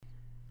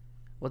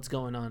What's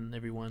going on,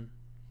 everyone?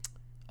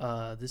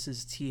 This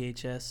is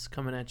THS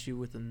coming at you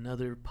with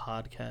another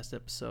podcast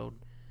episode.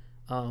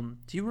 Do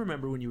you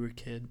remember when you were a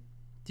kid?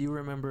 Do you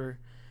remember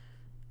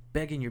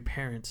begging your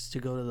parents to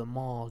go to the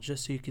mall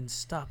just so you can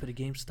stop at a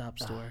GameStop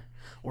store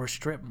or a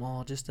strip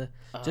mall just to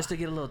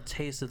get a little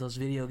taste of those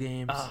video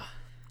games?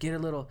 Get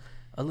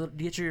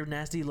get your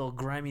nasty little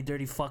grimy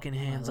dirty fucking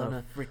hands on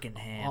a freaking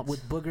hands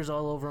with boogers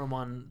all over them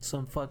on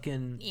some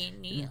fucking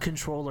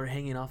controller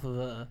hanging off of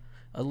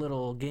a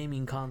little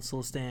gaming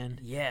console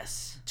stand.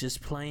 Yes.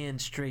 Just playing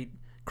straight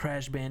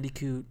Crash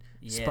Bandicoot,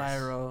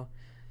 Spyro.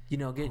 You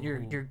know, getting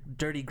your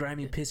dirty,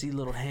 grimy, pissy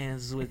little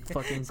hands with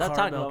fucking Stop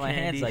talking about my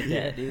hands like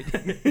that,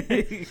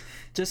 dude.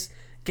 Just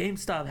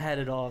GameStop had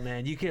it all,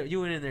 man. You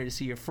went in there to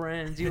see your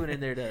friends. You went in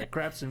there to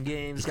grab some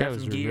games, This guy grab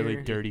was some a gear.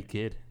 really dirty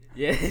kid.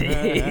 Yeah,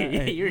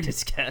 you're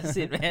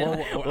disgusting, man.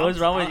 What was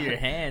wrong with your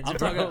hands, I'm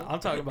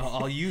talking about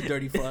all you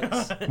dirty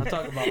fucks. I'm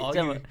talking about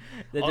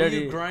all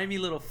you grimy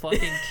little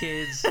fucking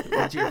kids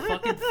with your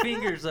fucking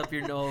fingers up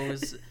your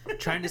nose,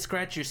 trying to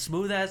scratch your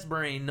smooth ass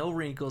brain, no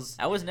wrinkles.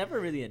 I was never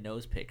really a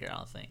nose picker, I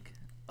don't think.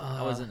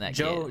 I wasn't that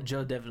Joe. kid.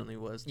 Joe definitely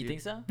was. Dude. You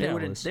think so? They Yeah,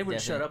 wouldn't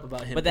shut up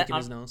about him picking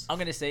his nose. I'm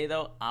gonna say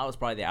though, I was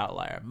probably the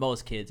outlier.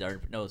 Most kids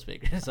are nose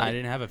pickers. I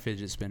didn't have a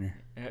fidget spinner.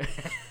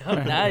 Oh,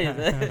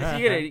 nice.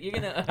 You're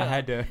gonna I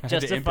had to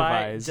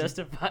justify improvise.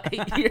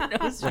 your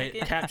nose Wait,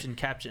 picking.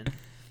 caption.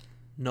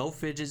 No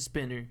fidget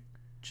spinner,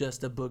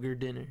 just a booger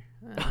dinner.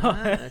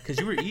 Because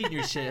you were eating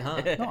your shit,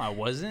 huh? No, I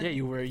wasn't. Yeah,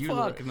 you were. You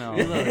Fuck no.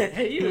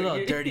 You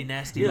little dirty,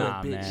 nasty little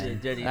Nah, bitch. man.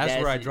 Dirty, That's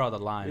where I nasty. draw the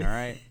line. All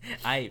right.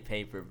 I eat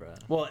paper, bro.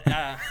 Well,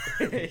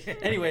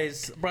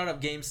 anyways, brought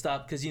up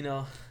GameStop because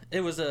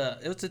it was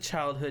a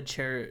childhood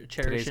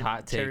Today's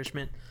hot take.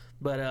 cherishment,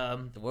 but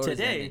world is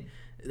today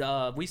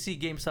we see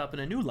GameStop in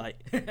a new light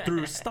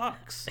through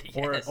stocks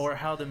Yes. or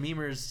how the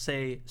memers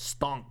say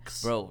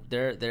stonks. Bro,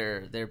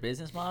 their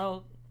business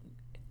model,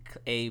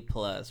 A+.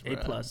 Bro.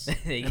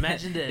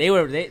 Imagine that.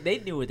 They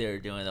knew what they were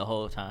doing the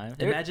whole time.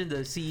 Imagine the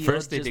CEO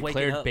First, they just waking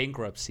declared up.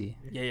 bankruptcy.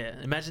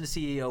 Yeah. Imagine the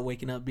CEO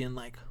waking up being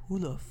like, "Who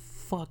the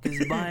fuck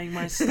is buying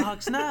my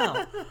stocks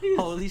now?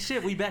 Holy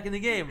shit, we back in the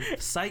game.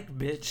 Psych,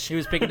 bitch." He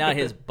was picking out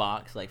his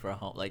box like for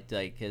home, like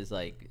his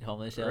like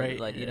homeless shelter, Right,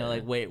 like yeah.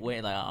 like wait,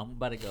 like I'm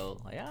about to go,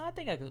 like I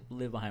think I could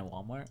live behind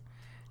Walmart,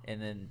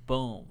 and then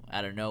boom,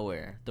 out of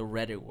nowhere, the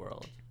Reddit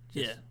world.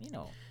 Just,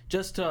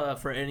 Just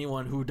for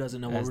anyone who doesn't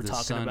know what As we're the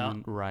talking sun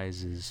about,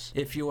 rises,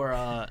 if you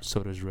are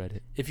so does Reddit.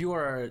 if you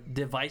are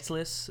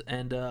deviceless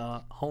and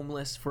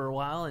homeless for a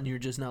while and you're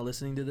just now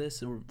listening to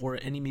this or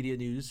any media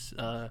news,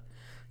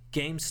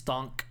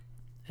 GameStonk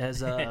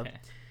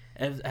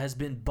has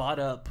been bought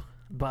up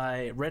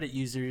by Reddit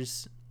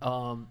users,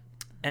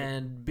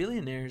 and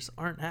billionaires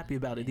aren't happy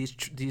about it.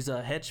 These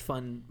hedge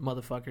fund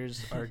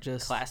motherfuckers are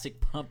just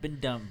classic pump and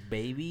dump,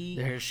 baby.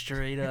 They're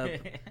straight up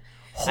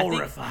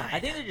horrified. I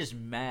think they're just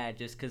mad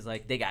just because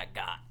like they got.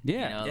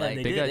 Yeah,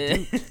 like they got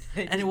duped.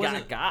 And it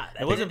wasn't got.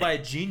 It wasn't by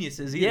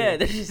geniuses either. Yeah,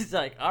 they're just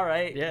like, all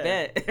right, Yeah.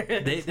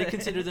 bet. They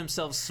consider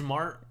themselves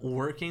smart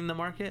working the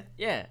market,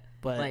 yeah,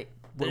 but like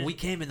we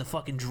came in the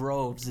fucking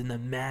droves in the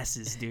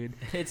masses, dude.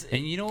 it's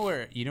And you know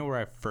where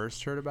I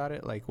first heard about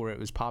it, like where it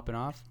was popping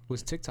off,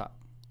 was TikTok.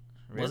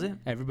 Was it?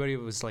 Everybody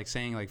was like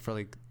saying like for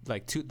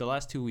the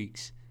last 2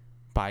 weeks,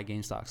 buy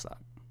GameStop stock.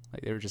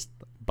 Like they were just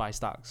buy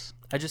stocks.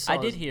 I just saw I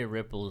did hear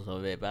ripples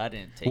of it, but I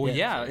didn't take it. Well,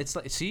 yeah, it's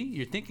like, see,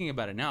 you're thinking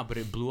about it now, but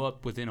it blew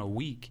up within a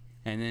week,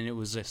 and then it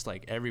was just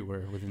like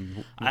everywhere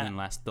within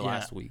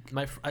last week.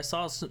 I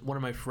saw one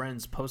of my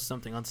friends post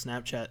something on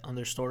Snapchat on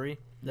their story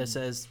that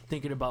says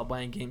thinking about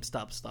buying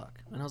GameStop stock,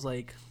 and I was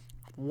like,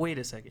 wait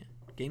a second,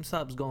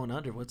 GameStop's going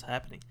under. What's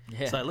happening?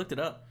 Yeah. So I looked it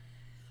up,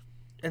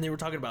 and they were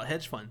talking about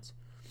hedge funds.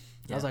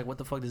 I was like, what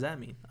the fuck does that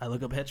mean? I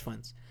look up hedge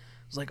funds. I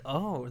was like,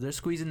 oh, they're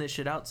squeezing this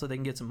shit out so they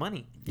can get some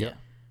money. Yeah.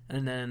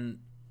 And then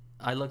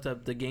I looked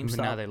up the But GameStop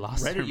now they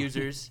lost their Reddit money.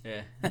 users,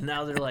 Yeah. and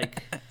now they're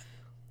like,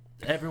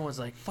 everyone's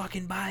like,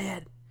 fucking buy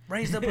it,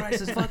 raise the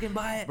prices, fucking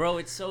buy it. Bro,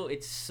 it's so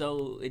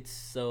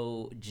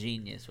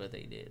genius what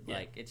they did. Yeah.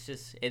 Like it's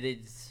just the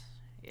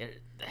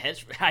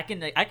hedge. I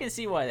can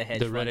see why the hedge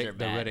The funds are Reddit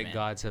bad, Reddit man.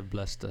 gods have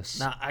blessed us.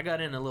 Now I got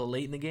in a little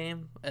late in the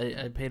game.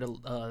 I paid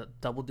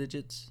double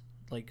digits,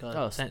 like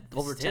over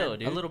still, 10,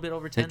 dude. a little bit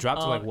over 10. It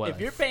dropped to like what? If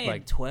you're paying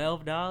like,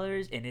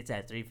 $12 and it's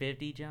at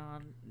 $3.50,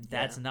 John,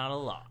 that's Yeah. not a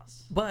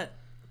loss. But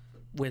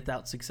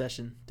without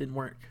Succession, didn't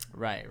work.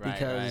 Right.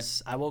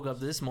 Because I woke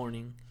up this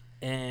morning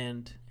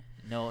and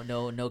no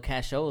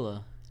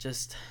cashola.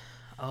 just,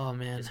 oh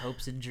man, Just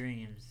hopes and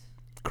dreams.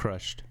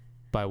 crushed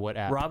by what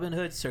app?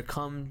 Robinhood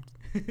succumbed.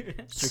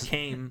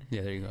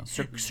 Yeah, there you go.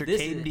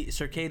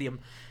 Circadium.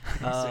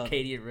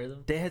 Circadian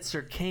rhythm. They had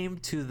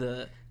succumbed to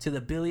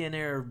the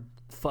billionaire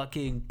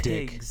fucking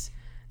pigs.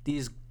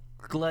 These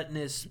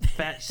gluttonous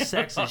fat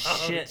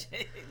sexist shit.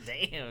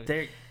 Damn.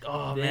 They're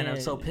man, I'm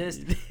so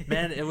pissed.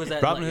 Man, it was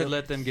at Robinhood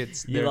let them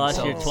get. You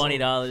lost your $20.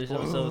 $20.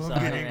 I'm so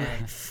sorry,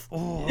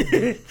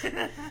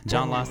 man.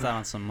 John lost out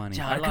on some money.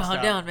 John, lost calm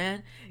out. down,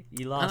 man.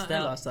 You lost I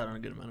out. lost out on a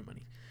good amount of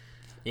money.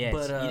 Yeah,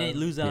 but, you didn't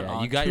lose out Yeah,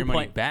 on you got your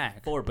money 2.4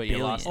 back, but you billion.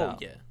 lost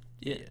out. Yeah.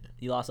 Yeah.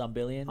 You lost on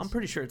billions. I'm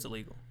pretty sure it's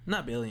illegal.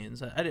 Not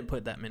billions. I didn't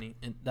put that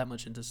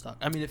much into stock.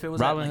 I mean, if it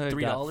was Robinhood at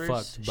like $3, got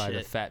fucked by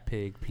the fat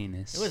pig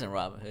penis. It wasn't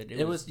Robinhood.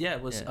 It was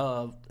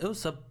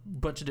a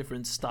bunch of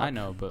different stock. I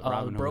know, but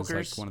Robinhood brokers.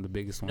 was like one of the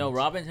biggest ones. No,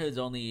 Robinhood's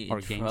only in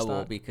Or trouble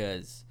GameStop?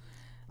 because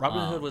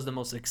Robinhood was the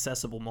most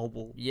accessible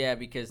mobile. yeah,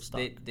 because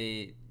stock.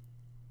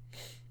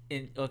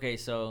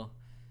 so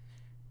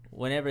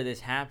whenever this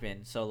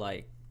happened, so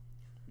like,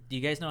 do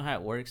you guys know how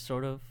it works?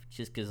 Sort of,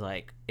 just because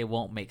like it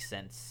won't make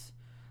sense.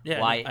 Yeah,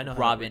 why I know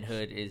how it works.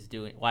 Robinhood is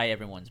doing? Why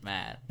everyone's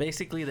mad?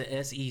 Basically,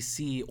 the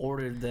SEC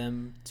ordered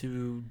them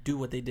to do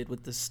what they did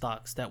with the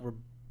stocks that were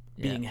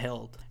being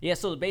held. Yeah,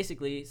 so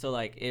basically, all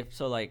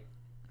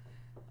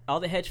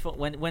the hedge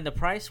fund when the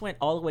price went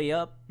all the way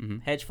up,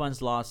 hedge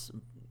funds lost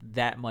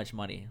that much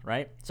money,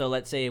 right? So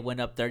let's say it went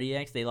up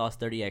 30x, they lost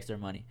 30x their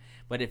money.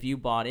 But if you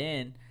bought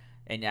in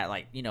and at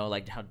like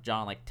how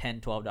John like $10,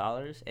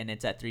 $12 and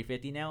it's at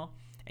 $3.50 now,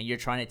 and you're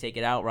trying to take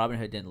it out,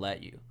 Robinhood didn't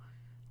let you.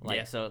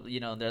 So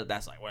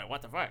that's like,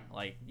 what the fuck?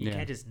 Like you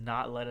can't just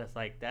not let us.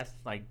 Like that's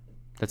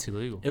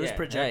illegal. It was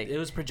It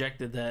was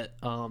projected that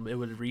it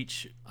would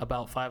reach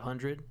about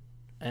 500,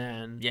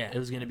 and it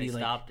was going to be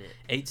like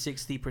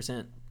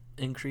 860%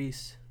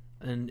 increase,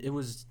 and it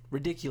was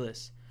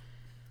ridiculous,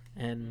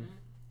 and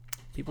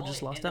people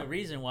just lost out. The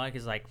reason why,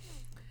 because like,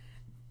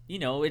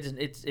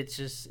 it's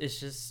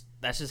just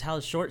that's just how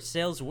short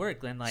sales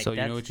work. And like, so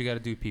you know what you got to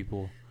do,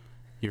 people.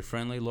 Your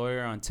friendly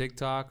lawyer on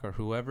TikTok or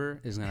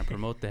whoever is gonna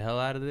promote the hell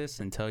out of this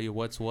and tell you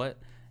what's what,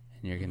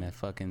 and you're gonna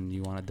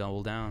you want to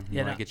double down. You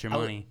want to get your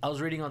money. I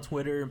was reading on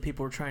Twitter and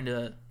people were trying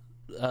to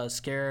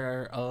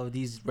scare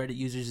these Reddit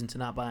users into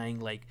not buying.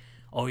 Like,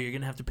 oh, you're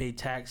gonna have to pay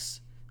tax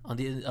on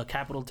the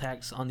capital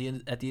tax at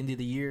the end of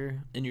the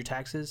year in your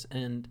taxes.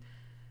 And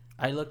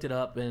I looked it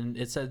up and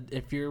it said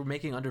if you're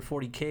making under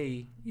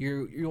 40K,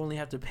 you only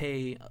have to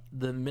pay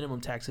the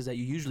minimum taxes that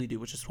you usually do,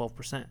 which is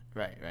 12%.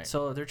 Right.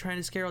 So they're trying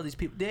to scare all these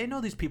people. They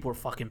know these people are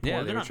fucking poor.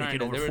 Yeah, they're not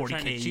making over 40K a year. They were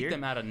trying to cheat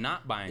them out of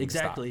not buying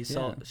exactly.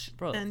 stock. So,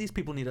 Bro. man, these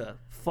people need to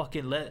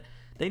fucking let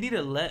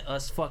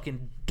us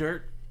fucking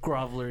dirt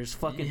grovelers,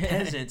 fucking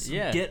peasants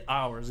get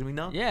ours. You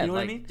know? Yeah, you know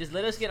what I mean? Just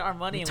let us get our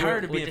money. I'm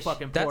tired of being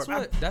fucking poor.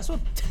 That's what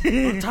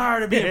I'm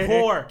tired of being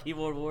poor.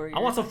 Keyboard warrior. I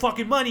want some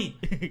fucking money.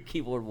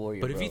 Keyboard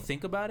warrior. But if you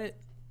think about it,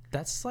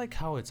 that's like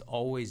how it's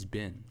always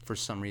been for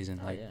some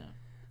reason.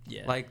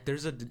 Like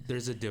there's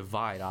a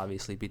divide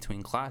obviously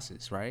between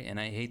classes, right? And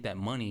I hate that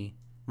money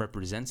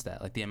represents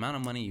that. Like the amount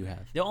of money you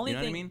have. The only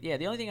thing, what I mean? Yeah,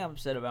 the only thing I'm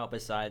upset about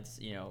besides,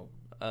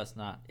 us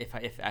not if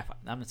I'm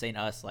not saying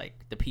us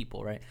like the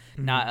people, right?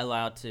 Mm-hmm. Not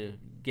allowed to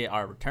get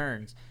our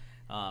returns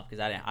because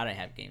I didn't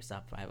have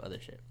GameStop. I have other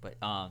shit. But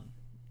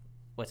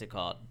what's it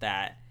called?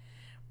 That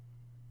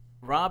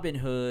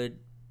Robinhood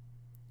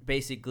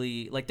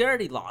basically, like, they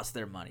already lost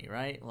their money,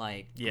 right?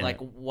 Like,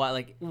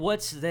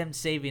 what's them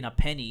saving a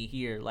penny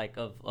here, like,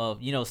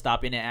 of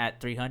stopping it at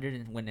 300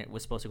 and when it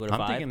was supposed to go to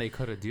 5? I'm thinking they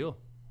cut a deal.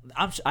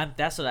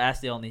 That's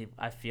the only,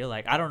 I feel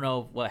like, I don't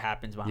know what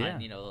happens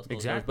behind those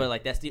doors, but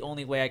like that's the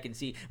only way I can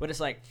see. But it's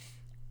like,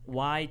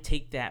 why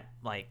take that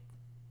like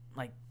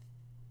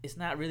it's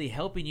not really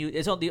helping you.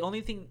 It's the only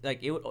thing,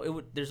 like it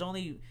would there's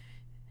only,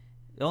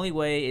 the only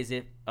way is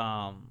if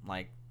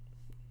like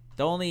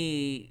the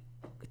only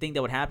thing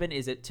that would happen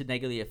is it to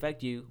negatively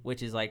affect you,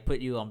 which is like put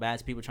you on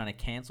bad, people trying to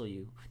cancel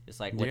you, just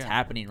like what's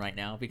happening right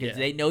now, because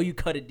they know you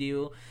cut a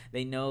deal,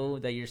 they know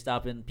that you're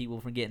stopping people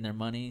from getting their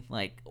money.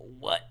 Like,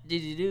 what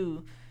did you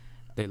do?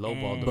 They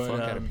lowballed the fuck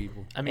out of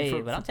people. I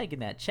mean, but I'm taking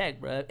that check,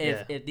 bro.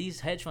 If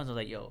these hedge funds are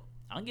like, yo,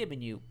 I'm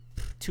giving you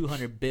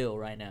 $200 bill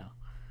right now,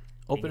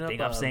 open up.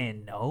 I'm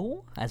saying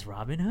no as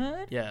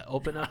Robinhood. Yeah,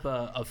 open up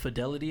a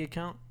Fidelity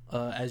account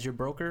as your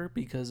broker,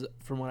 because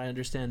from what I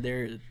understand,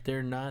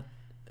 they're not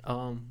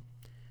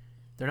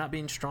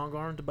being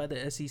strong-armed by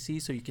the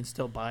SEC, so you can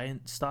still buy in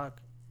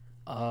stock.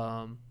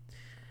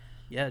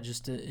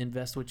 Just to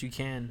invest what you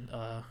can.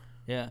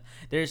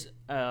 There's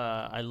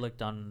I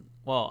looked on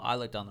the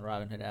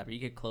Robinhood app. You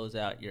could close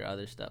out your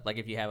other stuff. Like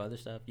if you have other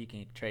stuff, you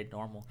can trade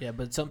normal. Yeah,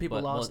 but some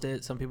people lost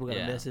it. Some people got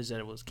a message that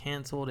it was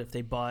canceled if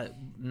they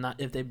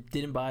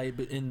didn't buy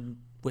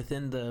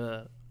within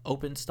the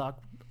open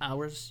stock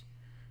hours.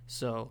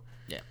 So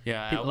a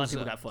lot of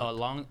people got fucked.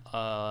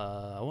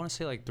 I want to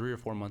say like 3 or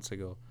 4 months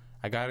ago,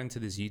 I got into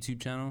this YouTube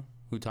channel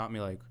who taught me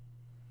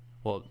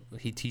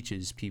he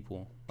teaches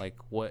people like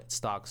what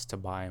stocks to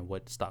buy and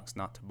what stocks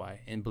not to buy.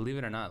 And believe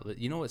it or not,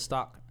 you know what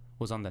stock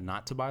was on the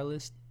not to buy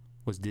list?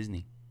 Was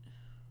Disney.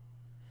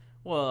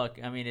 Well,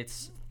 I mean,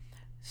 it's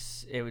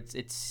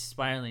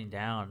spiraling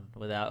down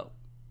without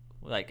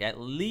like at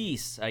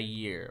least a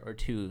year or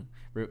two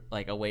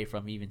like away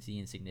from even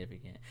seeing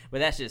significant. But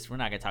that's just, we're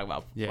not gonna talk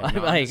about stocks right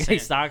now. I'm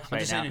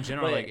just saying in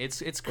general, like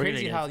it's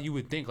crazy how you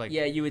would think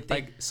you would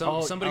think like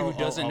somebody who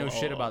doesn't know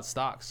shit about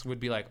stocks would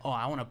be like, oh,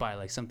 I want to buy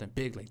like something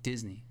big like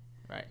Disney,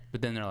 right?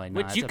 But then they're like,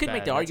 nah, which you could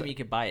make the argument you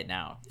could buy it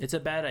now. It's a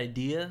bad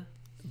idea,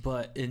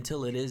 but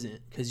until it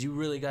isn't, because you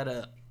really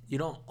gotta. You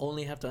don't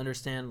only have to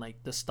understand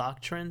like the stock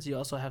trends. You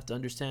also have to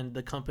understand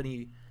the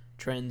company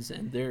trends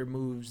and their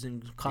moves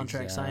and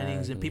contract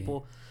signings and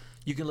people.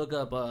 You can look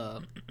up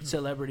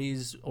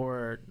celebrities,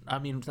 or I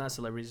mean, it's not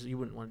celebrities. You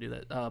wouldn't want to do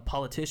that.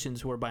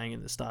 Politicians who are buying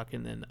in the stock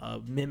and then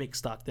mimic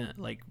stock, then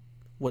like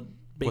what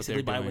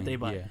basically buy what they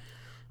buy.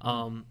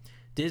 Yeah.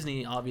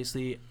 Disney,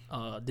 obviously,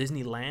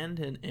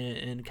 Disneyland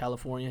in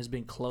California has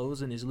been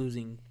closed and is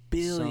losing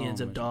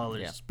billions of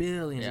dollars. Yeah.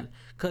 Billions.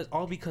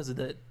 Yeah. Because of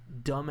that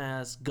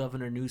dumbass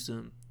Governor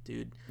Newsom,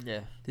 dude.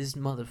 Yeah. This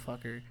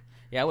motherfucker.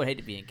 Yeah, I would hate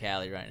to be in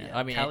Cali right now. Yeah,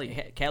 I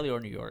mean, Cali or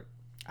New York.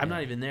 I'm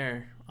not even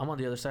there. I'm on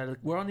the other side.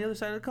 We're on the other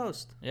side of the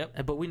coast.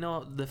 Yep. But we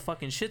know the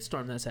fucking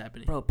shitstorm that's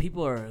happening. Bro,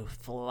 people are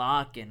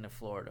flocking to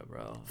Florida,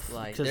 bro.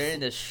 Like they're in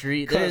the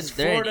street. They're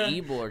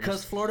in Ybor.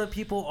 Because Florida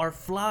people are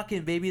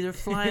flocking, baby. They're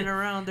flying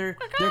around.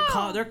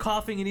 They're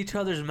coughing in each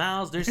other's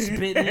mouths. They're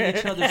spitting in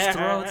each other's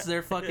throats.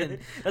 They're fucking.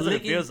 That's what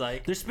it feels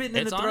like. They're spitting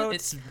in the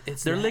throats.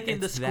 They're licking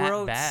the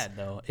scrotes. That bad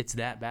though. It's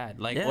that bad.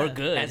 Like or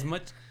good. As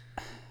much.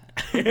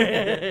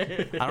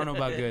 I don't know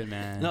about good,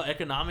 man. No,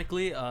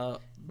 economically,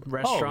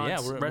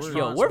 restaurants,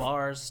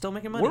 bars, still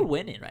making money. We're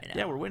winning right now.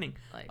 Yeah, we're winning.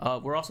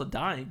 Like, we're also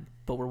dying,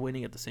 but we're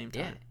winning at the same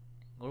time.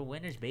 Yeah. We're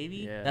winners, baby.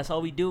 Yeah. That's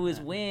all we do is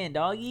win,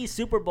 doggy.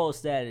 Super Bowl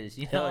status.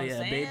 You know what I'm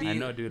saying? Baby. I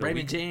know, dude.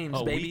 Raymond James,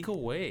 baby. A week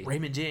away.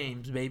 Raymond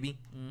James, baby.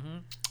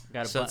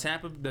 Mm-hmm.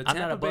 Tampa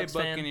Bay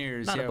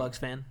Buccaneers. Not a Bucs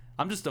fan.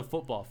 I'm just a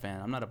football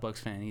fan. I'm not a Bucs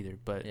fan either.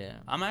 But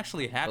I'm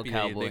actually happy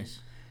Cowboys.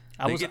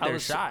 They get their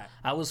shot.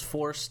 I was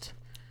forced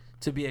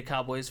to be a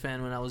Cowboys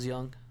fan when I was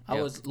young.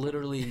 I was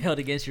literally held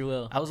against your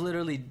will. I was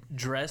literally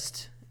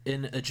dressed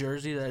in a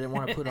jersey that I didn't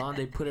want to put on.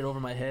 They put it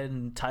over my head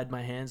and tied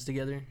my hands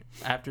together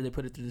after they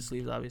put it through the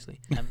sleeves, obviously.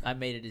 I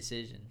made a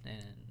decision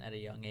at a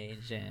young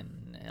age,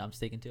 and I'm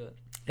sticking to it.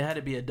 It had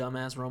to be a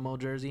dumbass Romo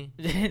jersey.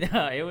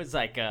 No, it was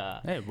like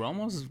hey,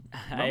 Romo's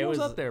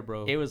up there,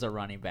 bro. It was a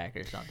running back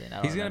or something.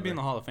 He's gonna be in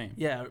the Hall of Fame.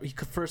 Yeah, he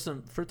could for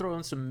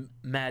throwing some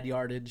mad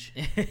yardage,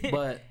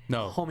 but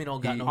no, homie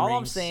don't got no all rings.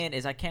 I'm saying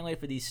is I can't wait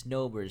for these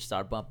snowbirds to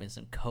start bumping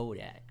some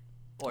Kodak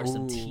or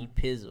some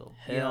T-Pizzle.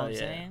 You know what I'm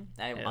saying?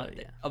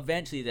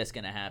 Eventually that's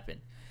gonna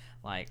happen.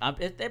 Like,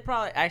 they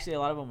probably actually a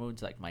lot of them moved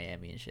to like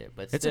Miami and shit,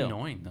 but it's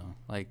annoying though.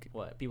 Like,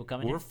 what, people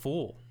coming? We're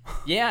full.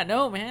 Yeah,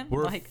 no, man.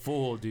 We're like,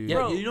 full, dude. Yeah,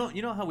 bro.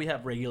 You know how we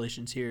have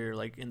regulations here,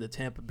 like in the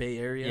Tampa Bay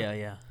area.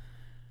 Yeah.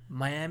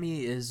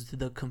 Miami is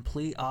the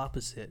complete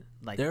opposite.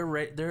 Like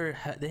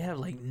they have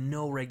like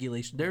no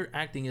regulation. They're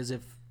acting as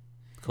if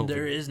COVID.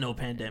 There is no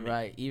pandemic,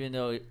 right? Even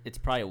though it's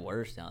probably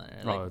worse down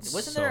there. Like,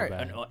 wasn't so there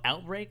bad. an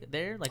outbreak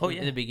there? Like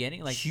in the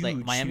beginning, like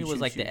Miami was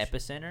like the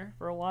epicenter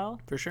for a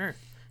while. For sure.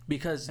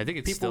 Because I think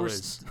it people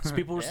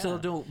still were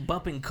still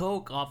bumping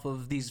coke off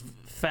of these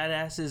fat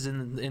asses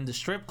in the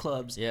strip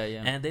clubs. Yeah.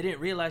 And they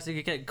didn't realize they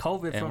could get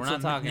COVID from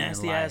some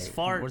nasty ass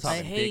farts. We're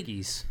talking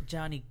Dickies.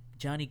 Johnny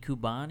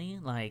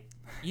Cubani, like,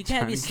 you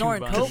can't be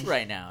snorting coke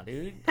right now,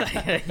 dude.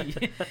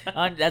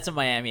 That's a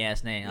Miami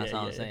ass name. That's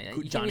all I'm saying.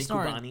 You can't be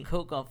snorting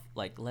coke off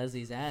like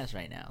Leslie's ass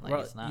right now. Like,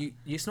 it's not.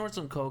 You snort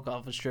some coke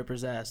off a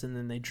stripper's ass, and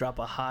then they drop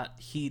a hot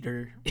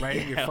heater right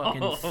in your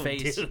fucking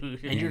face,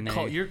 dude. And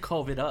you're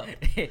COVID up.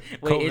 Wait,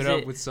 COVID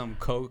up with some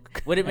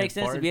coke. Would it make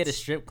sense to be at a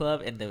strip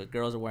club and the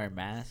girls are wearing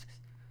masks?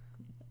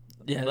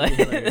 Yeah, I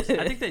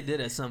think they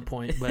did at some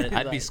point, but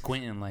I'd be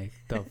squinting like,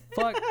 the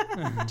fuck.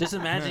 Just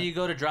imagine you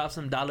go to drop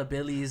some dollar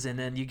billies and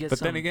then you get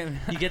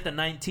you get the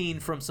 19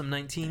 from some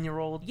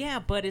 19-year-old. Yeah,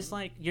 but it's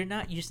like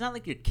it's not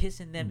like you're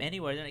kissing them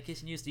anywhere. They're not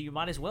kissing you, so you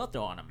might as well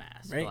throw on a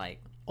mask,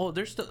 right? Like,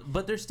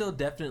 they're still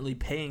definitely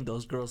paying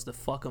those girls to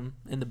fuck them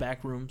in the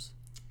back rooms.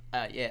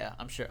 Yeah,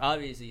 I'm sure.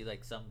 Obviously,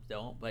 like, some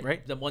don't,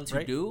 but the ones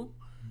who do.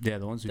 Yeah,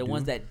 the ones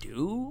that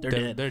do.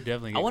 They're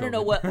definitely. I want to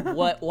know what I'm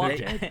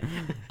like.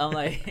 I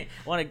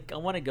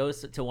want to go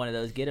to one of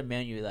those, get a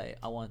menu, like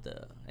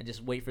and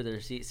just wait for the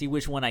receipt, see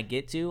which one I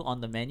get to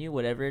on the menu,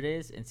 whatever it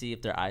is, and see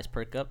if their eyes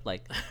perk up,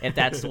 like if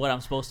that's what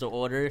I'm supposed to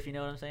order, if you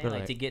know what I'm saying,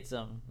 like to get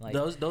some, like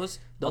those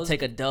I'll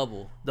take a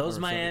double. Those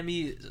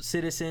Miami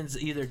citizens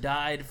either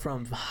died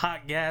from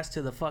hot gas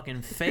to the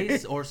fucking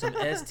face or some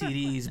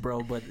STDs,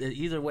 bro. But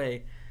either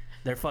way,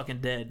 they're fucking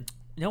dead.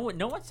 No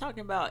one's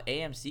talking about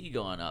AMC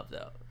going up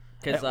though,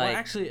 because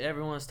actually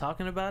everyone's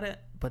talking about it,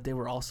 but they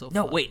were also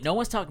wait, no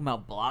one's talking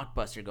about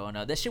Blockbuster going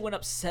up. That shit went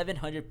up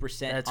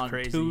 700% on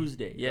crazy.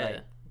 Tuesday. Yeah,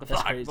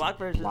 that's crazy.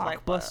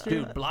 Blockbuster,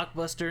 dude.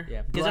 Blockbuster,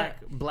 yeah,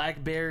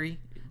 BlackBerry,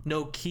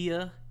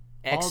 Nokia,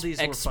 all these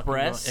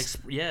Express.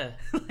 Were yeah,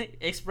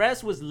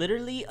 Express was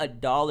literally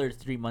 $1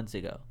 3 months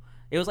ago.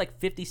 It was like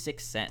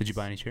 56 cents. Did you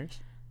buy any shares?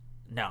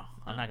 No,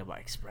 I'm not gonna buy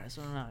Express.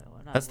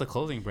 That's the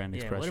clothing brand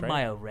Express, right? Am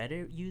I a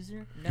Reddit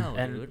user? No,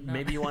 and dude. No.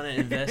 Maybe you want to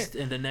invest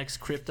in the next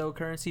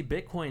cryptocurrency.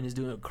 Bitcoin is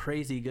doing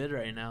crazy good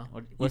right now.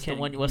 What's the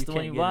one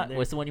you bought?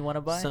 What's the one you want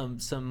to buy? Some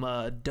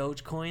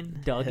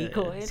Dogecoin.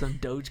 Dogecoin. Some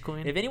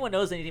Dogecoin. If anyone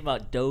knows anything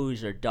about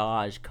Doge or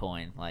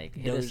Dogecoin, like,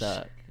 hit us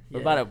up.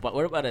 Yeah.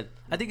 What about a?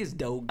 I think it's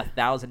Doge.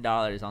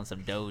 $1,000 on some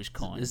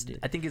Dogecoin.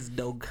 I think it's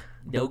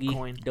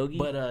Dogecoin. Doge.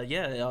 But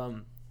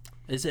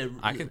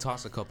I can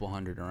toss a couple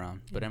hundred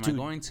around, but am I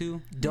going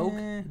to?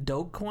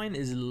 Dogecoin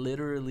is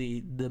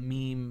literally the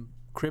meme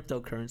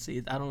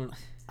cryptocurrency.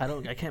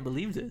 I can't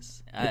believe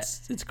this.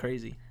 It's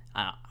crazy.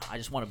 I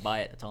just want to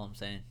buy it. That's all I'm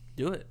saying.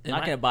 Do it. I'm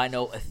not gonna buy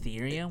no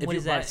Ethereum. What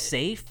is that?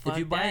 Safe? If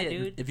you buy it,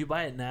 dude. If you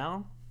buy it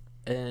now,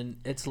 and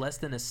it's less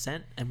than a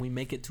cent, and we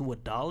make it to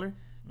 $1.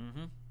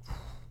 Mm-hmm.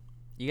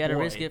 You gotta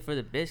risk it for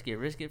the biscuit.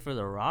 Risk it for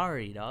the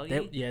Rari, dog.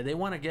 They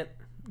want to get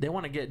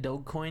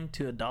Dogecoin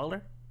to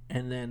 $1,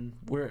 and then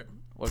we're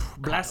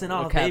blasting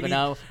off, baby.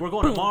 We're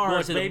going to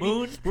Mars, baby. The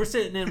moon. We're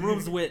sitting in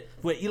rooms with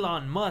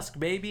Elon Musk,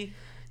 baby.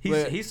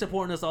 He's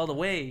supporting us all the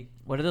way.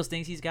 What are those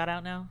things he's got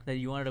out now that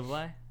you wanted to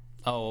buy?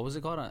 Oh, what was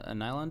it called? A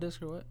nylon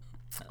disc or what?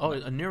 Oh,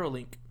 a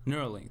Neuralink.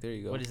 Neuralink. There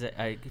you go. What is it?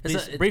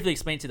 Please briefly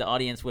explain to the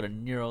audience what a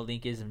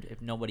Neuralink is,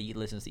 if nobody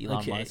listens to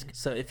Elon Musk.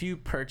 So if you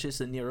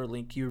purchase a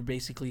Neuralink, you're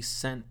basically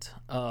sent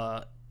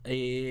a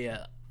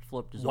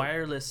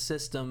wireless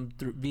system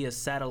via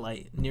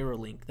satellite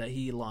Neuralink that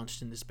he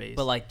launched into space.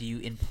 But like, do you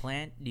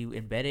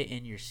embed it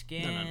in your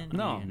skin?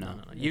 No.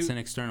 It's an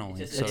external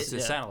link, so it's a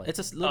satellite.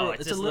 It's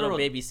a literal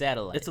baby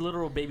satellite. It's a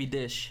literal baby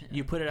dish.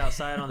 You put it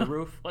outside on the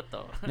roof. What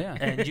the? Yeah.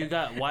 And you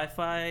got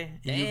Wi-Fi.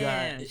 Damn,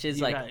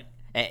 you got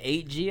at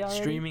 8G already?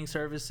 Streaming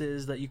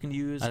services that you can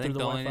use. I think the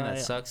Wi-Fi. only thing that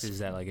sucks is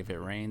that like if it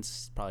rains,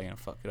 it's probably gonna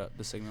fuck it up,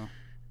 the signal.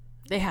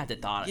 They had to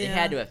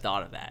have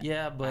thought of that.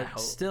 Yeah, but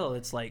still,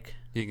 it's like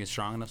you get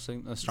strong enough.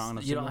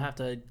 You don't have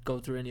to go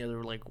through any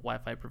other like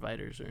Wi-Fi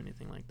providers or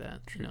anything like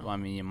that. True. Well, I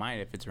mean, you might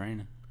if it's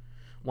raining.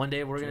 One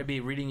day we're gonna be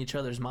reading each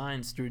other's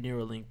minds through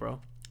Neuralink, bro.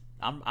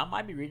 I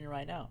might be reading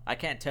right now. I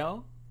can't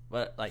tell,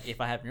 but like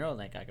if I have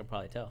Neuralink, I can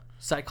probably tell.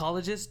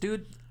 Psychologists,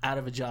 dude, out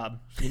of a job.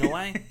 You know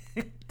why?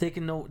 They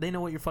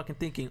know what you're fucking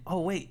thinking.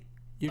 Oh wait.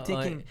 You're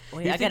thinking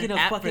of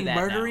fucking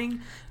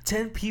murdering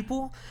 10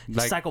 people?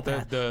 Like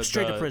psychopath.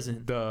 Straight to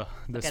prison. The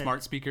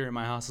smart speaker in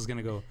my house is going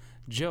to go,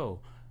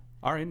 Joe,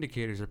 our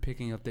indicators are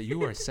picking up that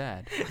you are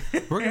sad.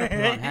 We're going to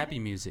put on happy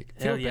music.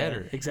 Feel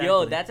better. Exactly.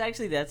 Yo,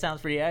 that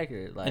sounds pretty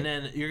accurate. Like, and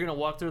then you're going to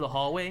walk through the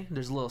hallway.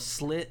 There's a little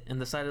slit in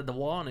the side of the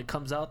wall, and it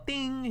comes out,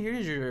 ding,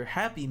 here's your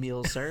Happy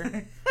Meal,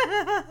 sir.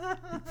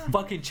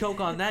 Fucking choke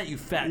on that, you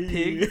fat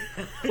pig.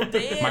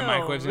 Damn. My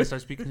microwave's going to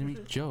start speaking to me.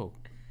 Joe,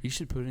 you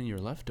should put in your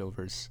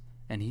leftovers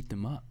and heat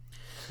them up.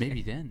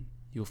 Maybe then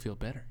you'll feel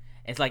better.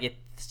 It's like it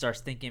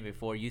starts thinking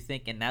before you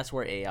think, and that's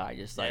where AI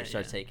just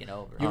starts taking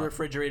over. Your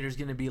refrigerator's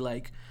gonna be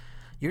like,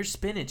 your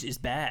spinach is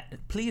bad.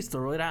 Please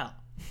throw it out.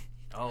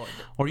 Oh,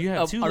 or you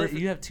have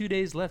you have 2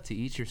 days left to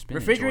eat your spinach.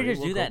 Refrigerators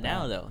do that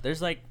now, though.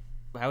 There's like,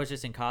 I was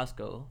just in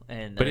Costco,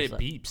 and but it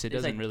beeps. It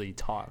doesn't really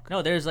talk.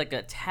 No, there's like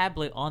a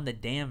tablet on the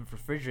damn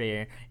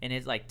refrigerator, and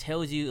it like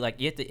tells you like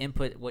you have to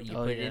input what you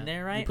put in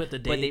there, right? You put the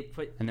date,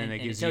 and then it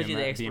gives you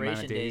the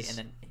expiration date, and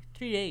then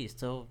 3 days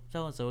till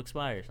so and so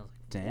expires. I was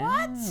like,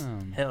 damn.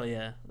 What? Hell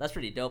yeah, that's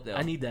pretty dope though.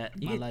 I need that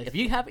in my life. If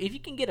you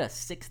can get a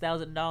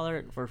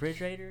 $6,000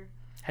 refrigerator.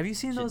 Have you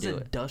seen those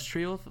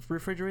industrial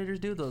refrigerators,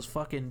 dude? Those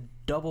fucking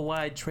double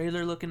wide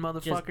trailer looking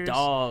motherfuckers. Just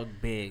dog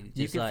big.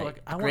 Just you can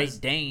like Great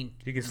Dane.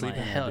 You can sleep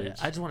in hell that yeah.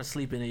 bitch. I just want to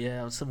sleep in it.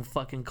 Yeah, with some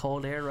fucking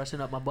cold air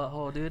rushing up my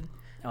butthole, dude.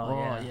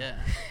 Oh yeah.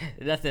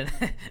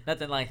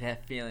 nothing like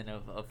that feeling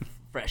of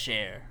fresh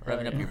air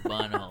rubbing up your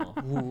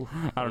butthole.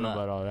 I don't know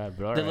about all that,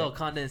 but all the little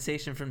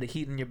condensation from the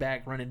heat in your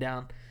back running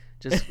down,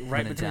 just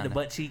right between the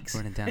butt cheeks,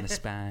 running down the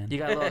spine. You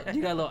got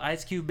little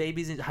ice cube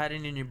babies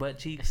hiding in your butt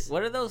cheeks.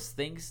 What are those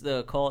things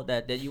called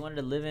that you wanted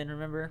to live in?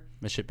 Remember?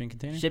 A shipping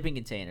container. Shipping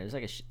container.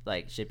 It's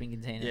like shipping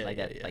container like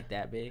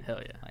that big. Hell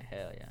yeah. Like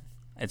hell yeah.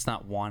 It's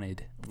not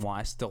wanted. Well,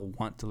 I still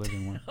want to live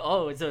in one.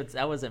 Oh, so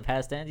that wasn't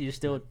past tense. You're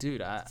still,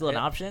 still an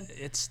option.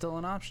 It's still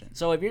an option.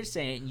 So if you're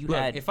saying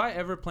if I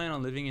ever plan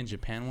on living in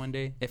Japan one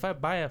day, if I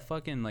buy a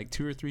fucking like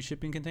 2 or 3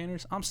 shipping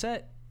containers, I'm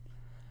set.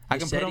 I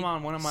can put them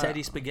on one of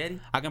my spaghetti.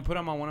 I can put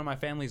them on one of my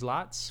family's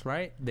lots,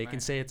 right? They can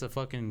say it's a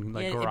fucking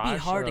garage. It'd be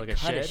hard or like to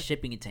cut a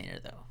shipping container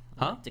though.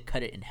 Huh? To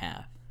cut it in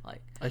half,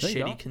 like a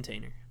shitty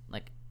container.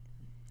 Like,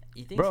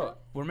 you think bro, so?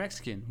 We're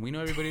Mexican. We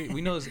know everybody.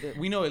 we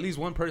know at least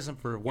one person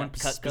for one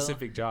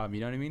specific job.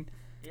 You know what I mean?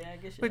 Yeah, I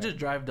guess. We just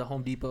drive to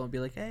Home Depot and be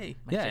like, hey.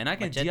 And I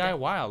can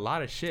DIY a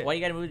lot of shit. Why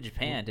you gotta move to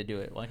Japan to do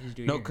it? Why can't you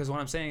do it? No, because what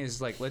I'm saying is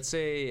like, let's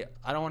say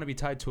I don't want to be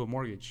tied to a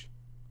mortgage.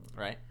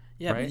 Right.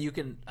 Yeah, right? But you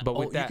can. But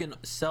with that, you can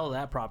sell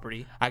that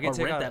property. I can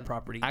rent that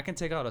property. I can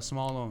take out a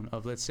small loan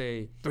of let's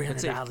say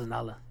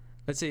 $300,000.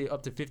 Let's say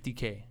up to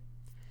 $50,000.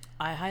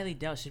 I highly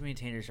doubt shipping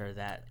containers are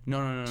that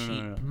no,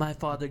 cheap. No. My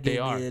father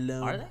gave me a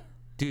loan. Are they?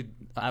 Dude,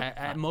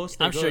 at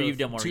most I'm sure you've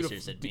done more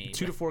research than me.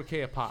 2 to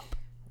 4K a pop.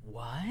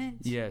 What?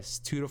 Yes,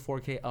 2 to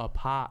 4K a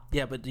pop.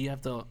 Yeah, but you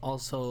have to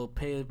also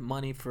pay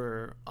money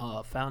for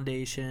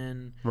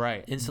foundation,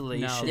 right?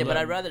 Insulation. No, yeah, but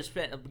I'd rather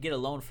get a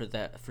loan for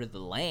the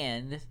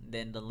land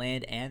than the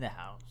land and the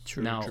house.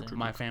 True. Now,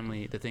 my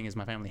family. The thing is,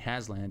 my family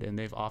has land, and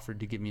they've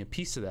offered to give me a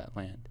piece of that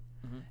land.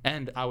 Mm-hmm.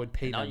 And I would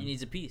pay them. All you need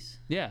is a piece.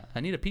 Yeah, I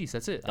need a piece.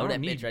 That's it. Oh,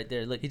 that bitch right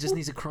there. Look, he just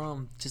needs a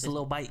crumb, just a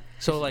little bite.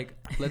 So, like,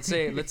 let's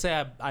say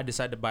I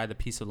decide to buy the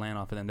piece of land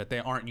off of them that they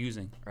aren't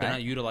using. Right. They're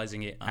not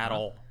utilizing it at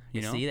all.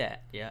 You know? See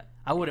that? Yeah.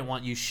 I wouldn't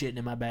want you shitting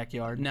in my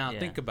backyard. Now,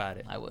 think about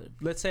it. I would.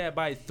 Let's say I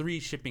buy 3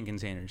 shipping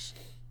containers.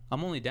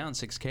 I'm only down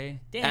 $6,000.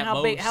 Damn,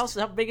 how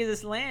big is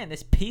this land?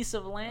 This piece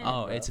of land?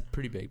 Oh, bro. It's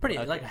pretty big.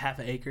 Like a half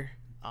an acre.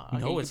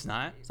 No, it's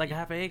not. It's like a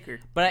half an acre.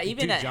 But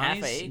even at half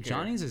an acre,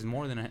 Johnny's is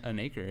more than an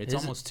acre. It's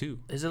almost 2.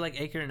 Is it like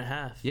acre and a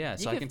half? Yeah,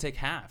 so I can take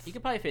half. You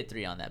could probably fit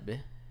 3 on that bit,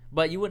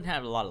 but you wouldn't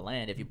have a lot of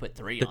land if you put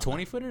 3. The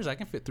 20-footers, I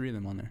can fit 3 of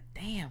them on there.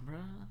 Damn, bro.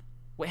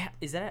 Wait,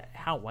 is that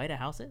how wide a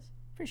house is?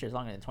 Pretty sure it's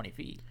longer than 20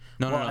 feet.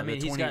 No. I mean,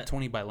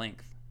 20 by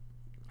length.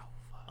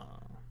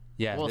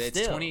 Yeah, it's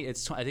still. 20. I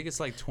think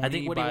it's like 20 I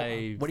think what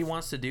by. he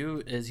wants to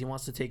do is he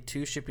wants to take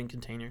 2 shipping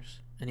containers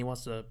and he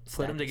wants to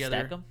put them together.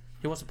 Stack them?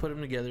 He wants to put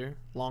them together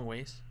long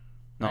ways.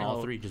 No,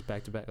 all 3 just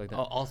back to back like that.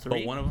 All 3.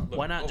 But one of them.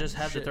 Why not just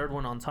have the third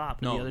one on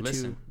top? No, and the other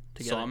listen. 2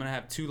 together. So I'm gonna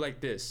have 2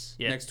 like this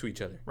next to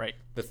each other. Right.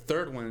 The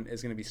third one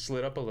is gonna be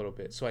slid up a little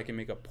bit so I can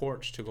make a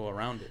porch to go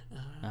around it.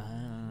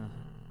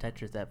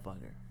 Tetris that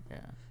fucker. Yeah.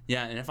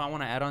 Yeah, and if I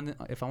want to add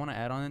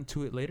on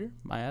to it later,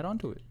 I add on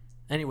to it.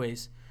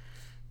 Anyways,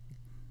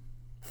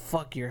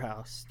 fuck your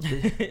house. I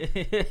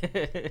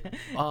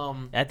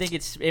think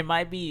it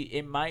might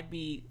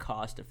be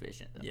cost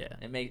efficient. Though. Yeah,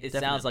 it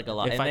sounds like a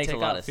lot. If it makes I take a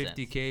lot out of sense.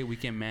 $50K, we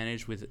can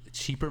manage with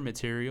cheaper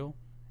material.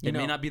 It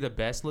may not be the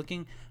best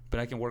looking,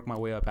 but I can work my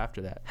way up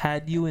after that.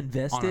 Had you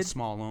invested on a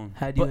small loan?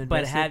 Have you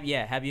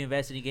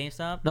invested in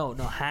GameStop? No.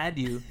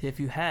 If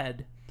you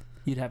had,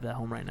 you'd have that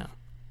home right now.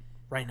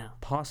 Right now.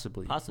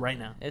 Possibly. Right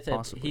now.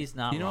 Possibly. He's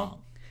not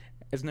wrong.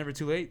 It's never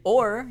too late.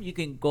 Or you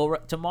can go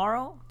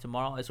tomorrow.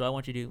 Tomorrow is what I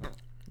want you to do.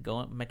 Go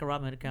and make a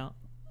Robinhood account.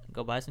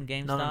 Go buy some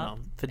GameStop. No.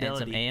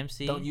 Fidelity. And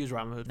some AMC. Don't use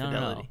Robinhood.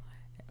 Fidelity.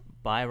 No.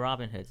 Buy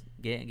Robinhood.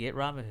 Get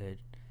Robinhood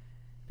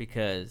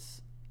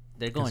because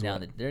they're going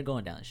down the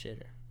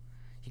shitter.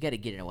 You got to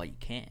get in while you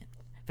can.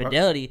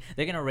 Fidelity,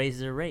 they're gonna raise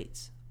their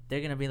rates.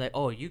 They're gonna be like,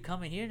 "Oh, you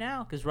coming here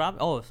now? Cause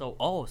so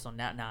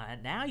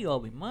now you owe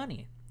me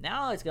money.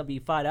 Now it's gonna be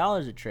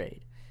 $5 a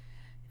trade."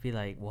 Be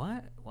like,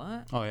 what?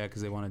 Oh yeah,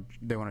 because they want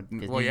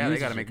to. Well, yeah, they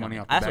got to make money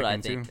off. That's what I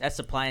think. Too. That's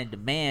supply and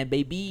demand,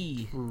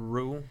 baby.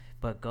 True.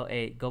 But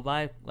go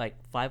buy like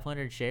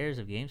 500 shares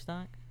of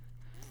GameStop,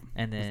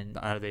 and then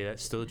are they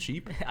still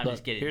cheap? I'm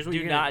just kidding.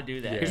 Do not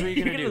do that. Here's what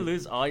you're gonna do.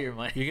 Lose all your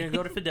money. You're gonna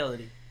go to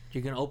Fidelity.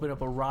 You're gonna open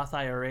up a Roth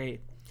IRA.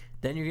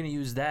 Then you're gonna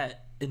use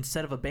that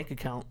instead of a bank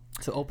account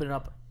to open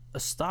up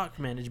a stock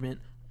management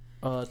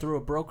through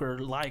a broker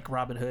like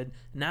Robinhood.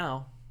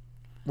 Now,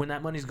 when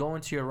that money's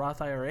going to your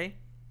Roth IRA,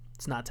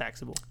 it's not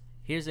taxable.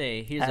 Here's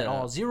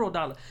all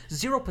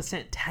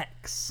 $0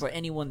 tax. For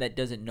anyone that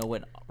doesn't know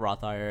what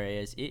Roth IRA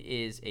is, it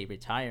is a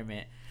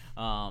retirement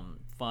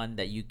fund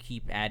that you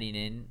keep adding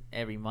in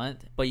every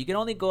month, but you can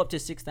only go up to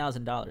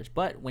 $6,000.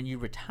 But when you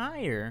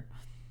retire,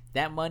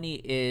 that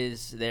money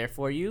is there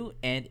for you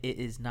and it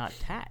is not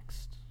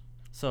taxed.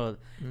 So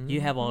you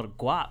have all the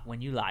guap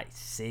when you like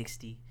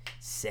 60,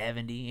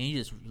 70, and you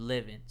just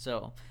living.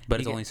 So,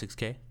 but it's only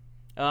 $6K.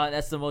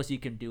 That's the most you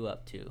can do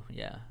up to,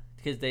 yeah.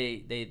 Because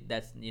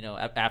that's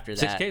after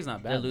that $6K is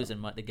not bad. They're losing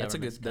money. That's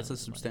a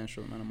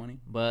substantial amount of money.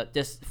 But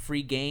just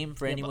free game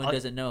for anyone who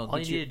doesn't know. All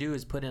you need to do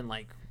is put in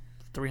like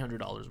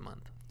 $300 a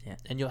month. Yeah,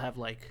 and you'll have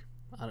like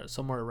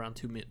somewhere around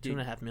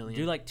 $2.5 million.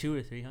 Do like 200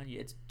 or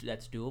 300.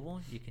 That's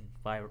doable. You can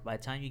by the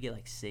time you get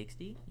like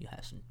 60, you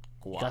have some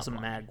guap. You got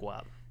some mad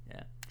guap.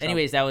 Yeah.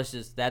 Anyways,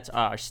 that's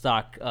our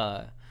stock.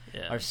 Our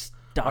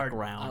stock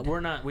round.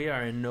 We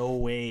are in no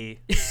way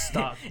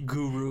stock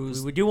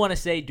gurus. We do want to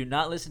say, do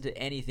not listen to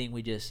anything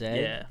we just said.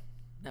 Yeah.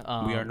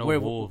 We are no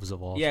wolves of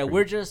Wall Street. Yeah,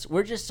 we're just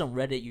some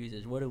Reddit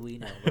users. What do we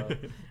know, bro?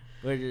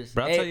 We're just.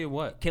 But I'll tell you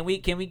what. Can we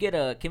get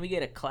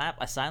a clap,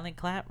 a silent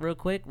clap, real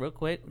quick,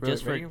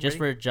 just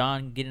for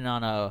John getting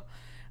on a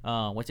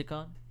what's it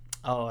called?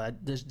 Oh,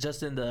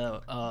 just in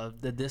the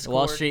Discord.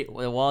 Wall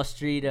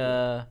Street.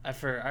 I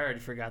already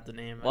forgot the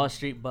name. Wall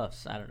Street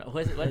Buffs. I don't know.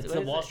 What's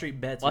the Wall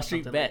Street Bets. Wall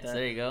Street Bets. Like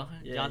there you go.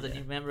 Yeah, John's a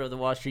new member of the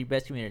Wall Street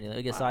Bets community.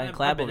 Look at silent I've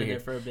clap been over here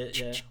for a bit.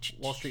 Yeah.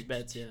 Wall Street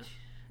Bets. Yeah.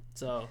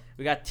 So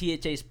we got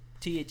THS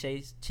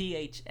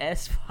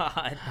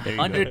pod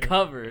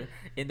undercover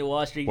in the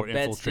Wall Street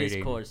Bets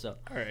Discord. So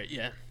all right,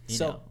 yeah.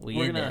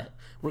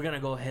 We're gonna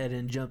go ahead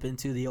and jump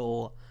into the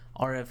old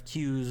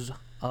RFQs,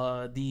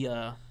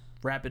 the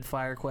rapid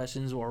fire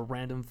questions or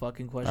random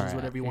fucking questions, right,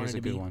 whatever you want it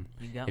to be. One.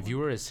 If you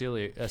were a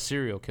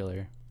serial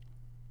killer,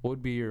 what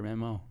would be your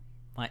MO?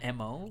 My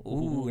MO?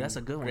 Ooh, that's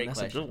a good one. That's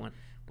question. A good one.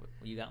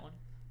 You got one?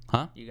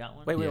 Huh? You got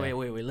one?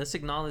 Wait. Let's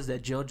acknowledge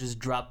that Joe just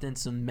dropped in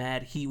some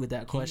mad heat with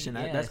that question.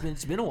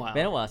 It's been a while.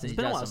 Been a while since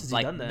he's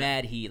done that.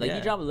 Mad heat. Like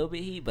you dropped a little bit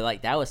of heat, but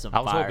like that was some.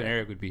 I was fire. hoping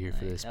Eric would be here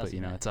for this, but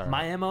it's alright.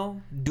 My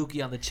MO,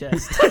 Dookie on the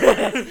chest.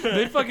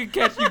 They fucking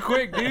catch you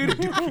quick, dude.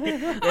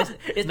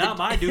 It's not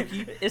my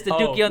Dookie. It's the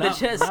Dookie on the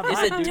chest.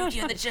 It's the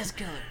Dookie on the chest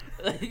killer.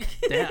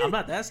 Damn, I'm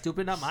not that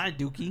stupid. Not my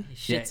Dookie.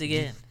 Shits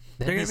again.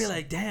 They're gonna be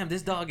like, damn,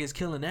 this dog is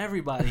killing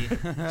everybody.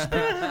 Pick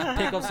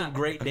up some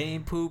Great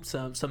Dane poop,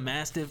 some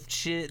Mastiff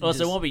shit. Oh,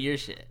 so it won't be your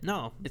shit.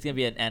 No, it's gonna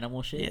be an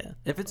animal shit. Yeah,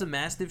 if it's a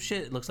Mastiff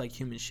shit, it looks like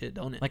human shit,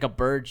 don't it? Like a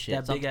bird shit.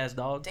 That big ass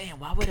dog. Damn,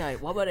 why would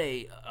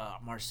a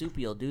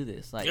marsupial do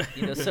this? Like,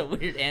 some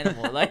weird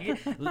animal.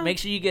 Like, make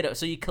sure you get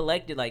so you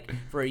collect it like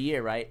for a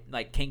year, right?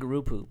 Like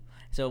kangaroo poop.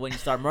 So when you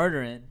start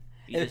murdering,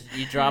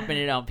 You dropping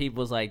it on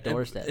people's like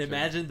doorsteps.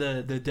 Imagine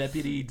the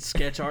deputy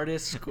sketch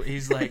artist.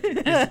 He's like,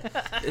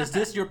 is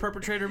this your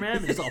perpetrator,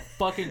 ma'am? It's a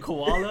fucking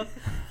koala.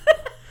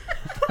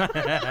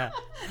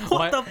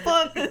 What the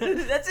fuck?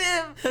 That's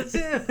him. That's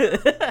him.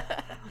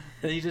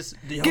 And you just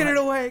get it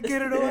away.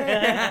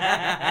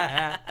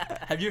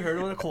 Have you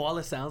heard what a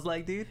koala sounds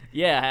like, dude?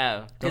 Yeah, I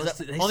have.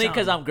 Only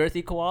because I'm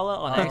Girthy Koala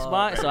on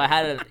Xbox, so I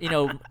had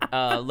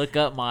to, look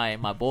up my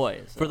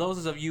boys. So. For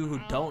those of you who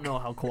don't know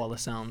how koala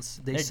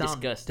sounds, They're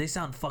disgusting. They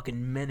sound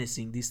fucking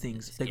menacing. These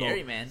things, they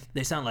scary, man.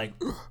 They sound like.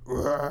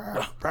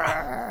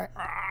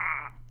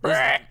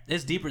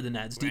 It's deeper than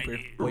that. It's deeper,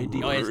 way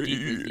deeper. Oh, it's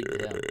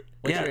deeper.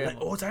 Yeah.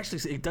 It's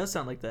actually. It does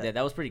sound like that. Yeah,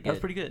 that was pretty good. That was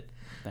pretty good.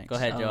 Thanks. Go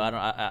ahead, Joe. I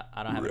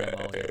don't have an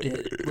MO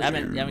here. I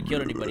haven't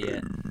killed anybody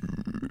yet.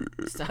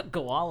 Stop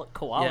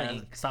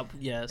koalaing.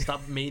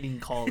 Stop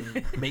mate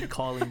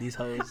calling these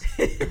hoes.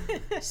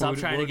 Stop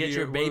trying to get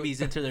your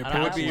babies into their pouches.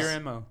 What would be your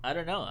MO? I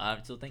don't know.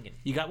 I'm still thinking.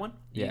 You got one?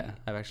 Yeah,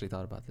 I've actually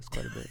thought about this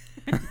quite a bit.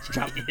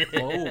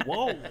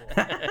 Whoa.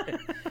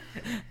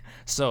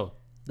 So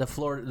the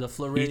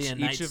Floridian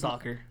Night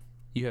Stalker.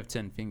 You have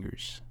 10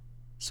 fingers,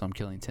 so I'm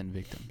killing 10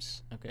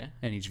 victims. Okay.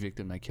 And each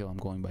victim I kill, I'm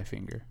going by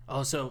finger.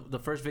 Oh, so the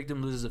first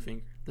victim loses a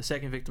finger. The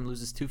second victim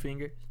loses 2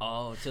 fingers.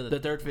 Oh, so the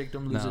third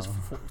victim loses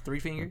 3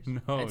 fingers.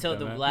 No. Until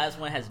the last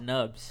one has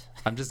nubs.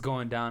 I'm just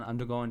going down. I'm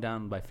going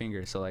down by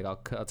finger. So like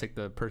I'll take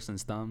the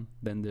person's thumb,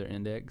 then their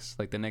index.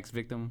 Like the next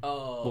victim.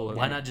 Oh.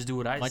 Why not just do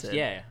what I said?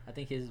 Yeah, I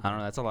think his. I don't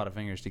know. That's a lot of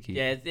fingers to keep.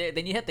 Yeah.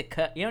 Then you have to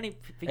cut. You don't need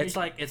fingers.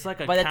 It's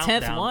like a by the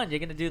countdown. 10th one, you're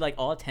gonna do like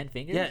all 10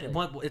 fingers.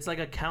 Yeah. It's like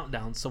a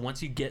countdown. So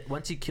once you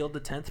killed the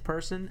 10th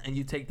person and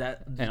you take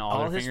that and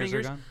all his fingers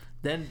are gone.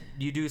 Then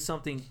you do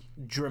something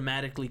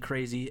dramatically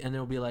crazy, and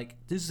it'll be like,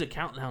 this is a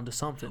countdown to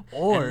something.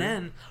 Or and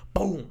then,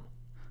 boom,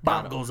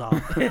 bomb goes off.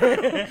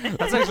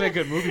 That's actually a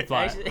good movie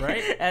plot, actually,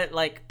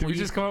 right? Did we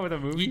just come up with a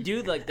movie? You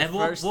do like the and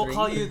first we'll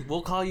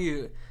call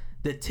you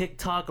the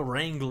TikTok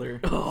Wrangler.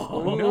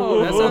 Oh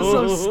no, that sounds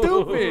so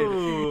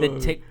stupid. The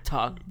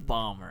TikTok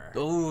bomber.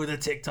 Oh, the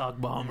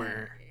TikTok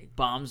bomber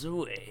bombs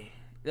away.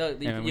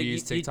 And we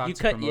use TikTok you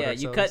to cut promote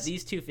ourselves. You cut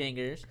these 2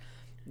 fingers.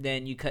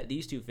 Then you cut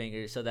these 2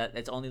 fingers so that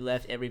it's only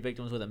left every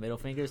victim's with a middle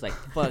finger. It's like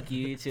fuck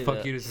you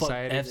to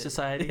society. F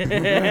society.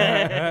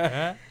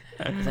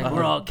 It's like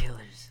we're all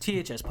killers.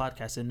 THS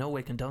podcast in no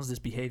way condones this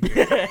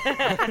behavior.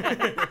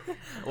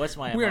 What's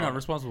my? We are not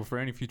responsible for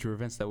any future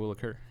events that will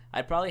occur.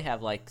 I'd probably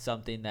have like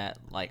something that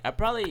I'd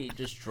probably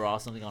just draw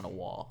something on a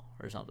wall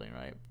or something,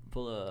 right?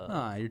 Pull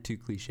a. You're too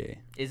cliche.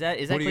 Is that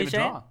what cliche? Are you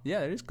gonna draw?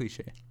 Yeah, it is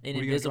cliche. In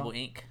invisible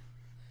ink.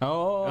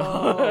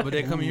 Oh, but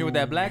they come here with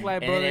that black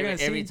light, bro.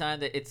 Every time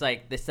that it's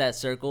that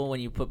circle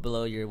when you put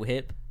below your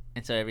hip,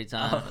 and so every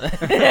time.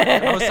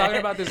 I was talking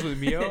about this with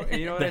Mio, and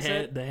you know what I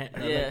said?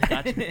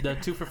 The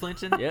 2 for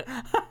flinching. Yep.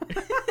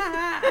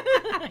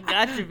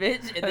 Got you,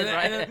 bitch. And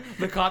then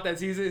the cop that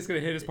sees it is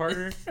gonna hit his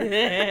partner.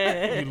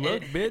 You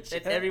look, bitch.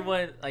 And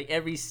everyone, like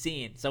every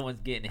scene,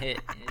 someone's getting hit.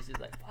 And it's just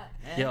like, fuck,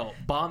 man. Yo,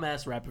 bomb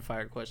ass rapid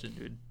fire question,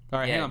 dude. All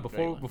right, hang on.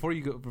 Before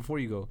you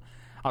go,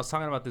 I was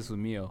talking about this with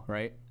Mio,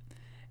 right?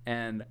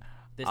 And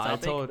I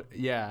told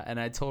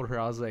her,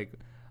 I was like,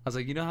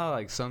 you know how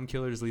like some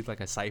killers leave like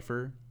a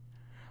cipher?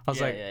 I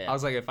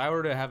was like, if I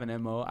were to have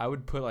an MO, I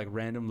would put like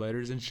random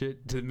letters and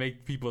shit to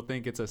make people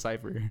think it's a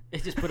cipher.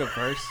 Just put a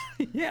verse,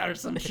 yeah, or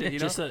some shit. You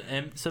know, just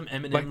some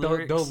Eminem like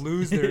lyrics.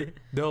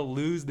 they'll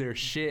lose their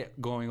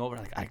shit going over.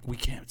 Like we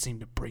can't seem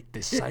to break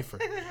this cipher.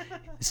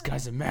 This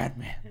guy's a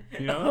madman.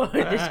 You know,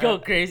 just go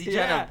crazy.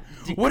 Yeah.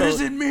 What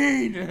does it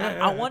mean?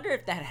 I wonder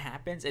if that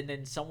happens, and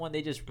then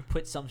they just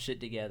put some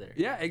shit together.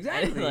 Yeah,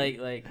 exactly.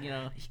 like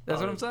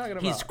that's what I'm talking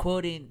about. He's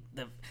quoting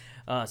the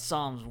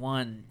Psalms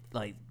 1,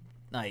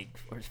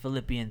 or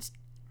Philippians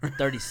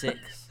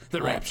 36.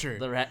 The rapture.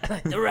 The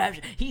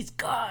rapture. He's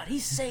God.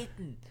 He's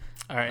Satan.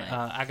 All right,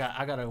 I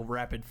got a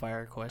rapid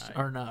fire question,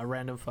 or not a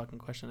random fucking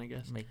question, I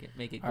guess. Make it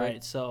good. All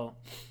right, so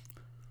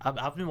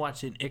I've been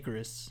watching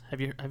Icarus.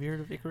 Have you heard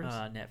of Icarus?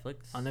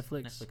 Netflix. On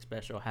Netflix. Netflix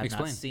special. Have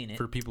not seen it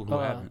for people who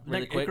haven't.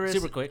 Really quick, Icarus,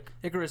 super quick.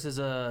 Icarus is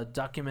a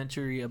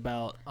documentary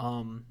about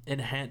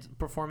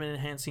performance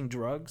enhancing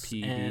drugs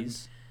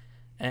PEDs.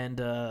 and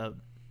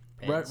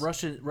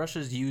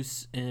Russia's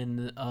use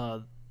in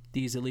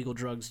these illegal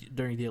drugs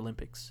during the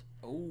Olympics.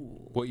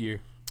 Ooh. What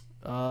year?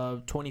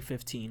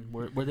 2015,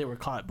 where they were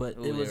caught, but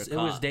it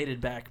was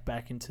dated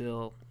back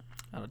until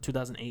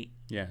 2008.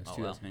 Yeah, it's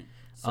 2008.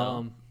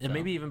 And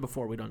maybe even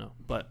before, we don't know.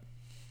 But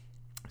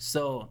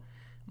so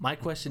my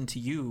question to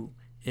you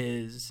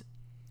is,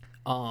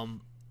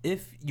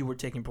 if you were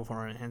taking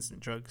performance enhancing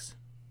drugs,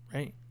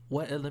 right?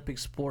 What Olympic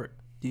sport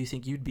do you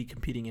think you'd be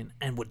competing in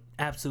and would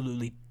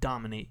absolutely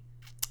dominate?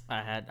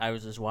 I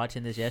was just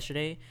watching this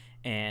yesterday,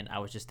 and I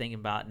was just thinking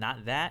about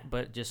not that,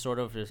 but just sort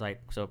of just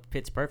like, so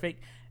Pit's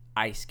Perfect,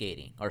 ice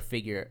skating or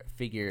figure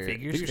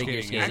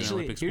skating.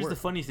 Actually, here's the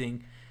funny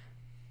thing: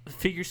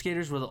 figure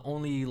skaters were the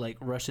only like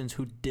Russians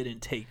who didn't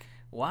take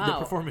Wow. The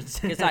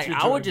performance. It's like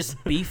I would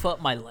just beef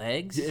up my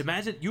legs.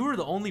 Imagine you were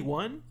the only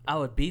one. I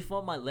would beef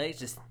up my legs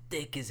just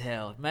thick as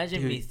hell.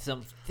 Imagine me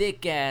some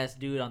thick ass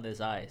dude on this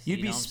ice.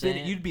 You'd be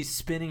spinning. You'd be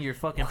spinning your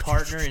fucking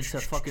partner into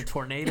fucking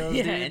tornadoes.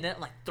 Yeah, dude. and then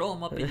like throw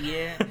them up in the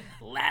air,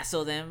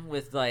 lasso them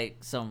with like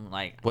some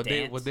like what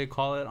they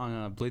call it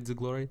on Blades of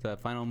Glory,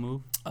 that final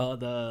move.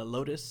 The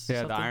Lotus.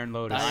 Yeah, the Iron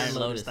Lotus.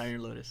 The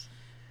Iron Lotus.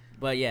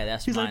 But yeah,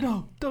 that's He's mine. like,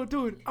 no, don't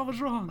do it. I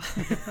was wrong.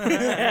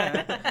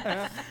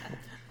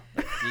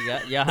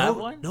 Y'all have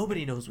one?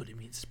 Nobody knows what it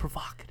means. It's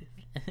provocative.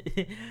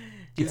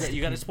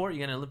 You got a sport? You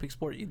got an Olympic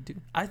sport? You do.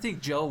 I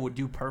think Joe would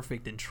do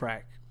perfect in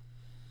track.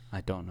 I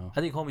don't know.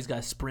 I think homie's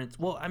got sprint.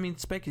 Well, I mean,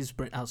 Specky's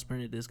out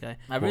sprinted this guy.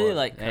 I really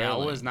like. Hey, I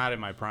was not in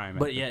my prime.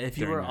 But yeah, if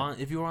you were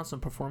on some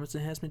performance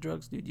enhancement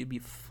drugs, dude, you'd be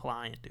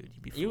flying, dude.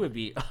 You'd be. Flying. You would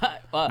be.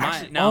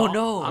 Actually,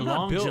 no, I'm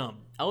long jump.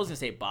 I was gonna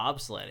say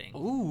bobsledding.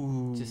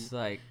 Ooh. Just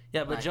like.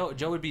 Yeah, but Joe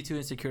would be too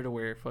insecure to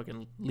wear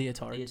fucking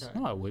leotards.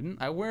 No, I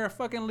wouldn't. I wear a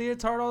fucking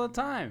leotard all the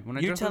time when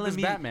I dress up as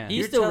Batman.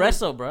 You still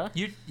wrestle, bro.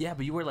 Yeah,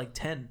 but you wear like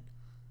 10.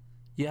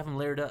 You have them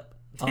layered up.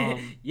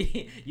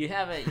 You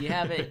haven't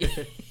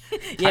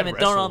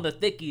thrown on the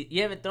thickies.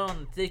 You haven't thrown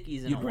on the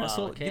thickies in a while.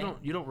 Okay?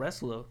 You don't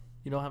wrestle though.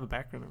 You don't have a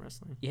background in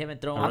wrestling. You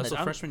haven't thrown on on the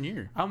freshman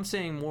year. I'm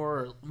saying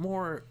more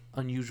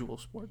unusual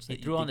sports. You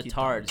threw on the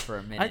tards for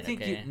a minute. I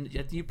think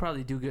you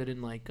probably do good in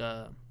like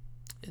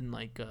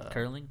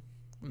curling.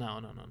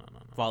 No.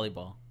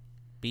 Volleyball,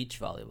 beach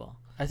volleyball.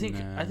 I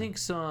think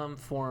some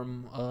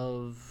form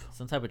of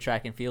some type of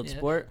track and field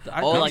sport.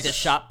 Maybe like the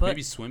shot put.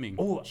 Maybe swimming.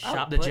 Oh,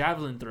 the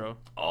javelin throw.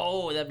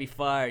 Oh, that'd be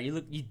fire.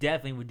 You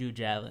definitely would do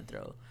javelin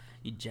throw.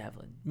 You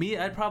javelin. Me,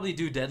 I'd probably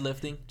do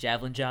deadlifting.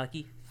 Javelin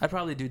jockey. I'd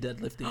probably do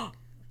deadlifting.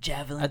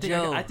 Javelin.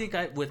 I think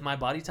with my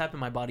body type and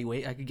my body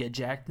weight, I could get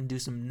jacked and do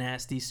some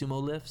nasty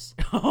sumo lifts.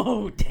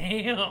 Oh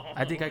damn!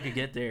 I think I could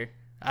get there.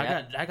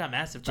 I got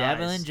massive thighs.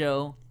 Javelin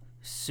Joe.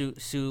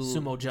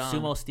 Sumo John.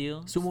 Sumo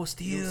steel. Sumo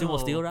steel. Sumo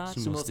steel rod.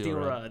 Sumo steel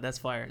rod. That's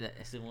fire.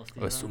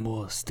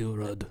 Sumo steel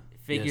rod.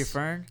 Figure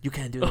fern. You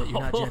can't do that. You're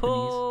not Japanese.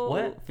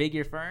 What?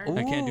 Figure fern. Ooh,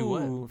 I can't do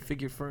what?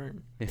 Figure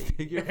fern.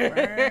 Figure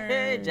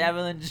fern.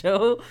 Javelin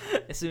Joe.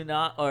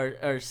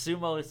 Or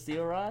sumo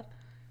steel rod.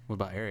 What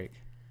about Eric?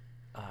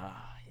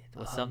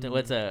 Something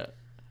that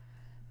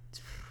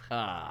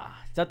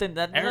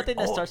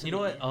starts. You know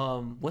what?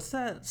 What's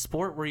that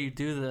sport where you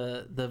do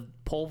the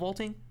pole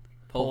vaulting?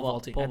 Pole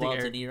vaulting.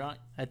 E-rock.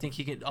 I think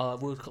he could.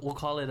 We'll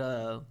call it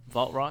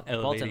vault rock.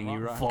 Elevating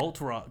E-rock. Vault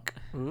rock.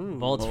 Ooh.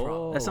 Vault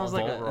rock. That sounds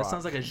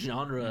like a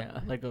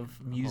genre like of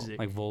music.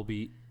 Like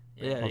Volbeat.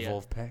 Yeah.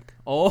 Wolfpack.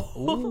 Oh.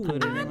 Put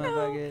it in my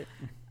bucket.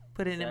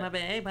 Put it in my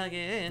bag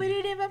pocket. Put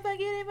it in my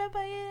bucket.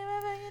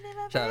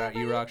 Shout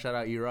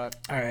out E-Rock.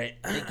 All right.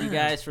 Thank you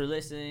guys for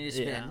listening. It's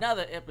been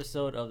another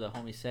episode of the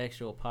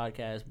Homosexual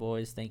Podcast,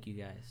 boys. Thank you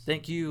guys.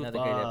 Thank you. Another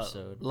great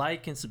episode.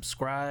 Like and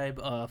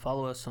subscribe.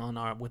 Follow us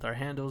with our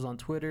handles on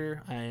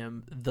Twitter. I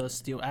am at the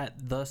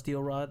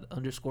steelrod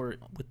 _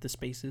 with the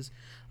spaces.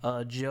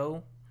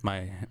 Joe.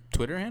 My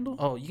Twitter handle?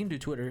 Oh, you can do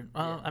Twitter.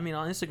 I mean,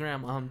 on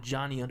Instagram,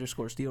 Johnny _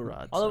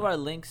 steelrod. All of our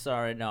links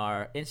are in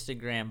our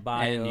Instagram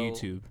bio and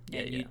YouTube.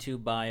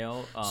 YouTube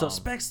bio. So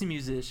Specs the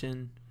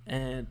musician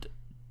and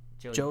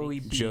Jojo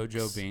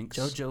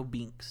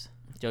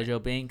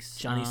Binks.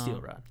 Johnny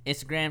Steelrod.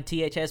 Instagram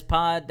THS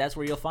Pod. That's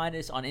where you'll find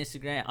us on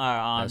Instagram or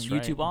on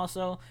YouTube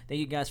also. Thank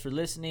you guys for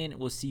listening.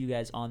 We'll see you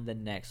guys on the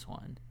next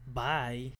one. Bye.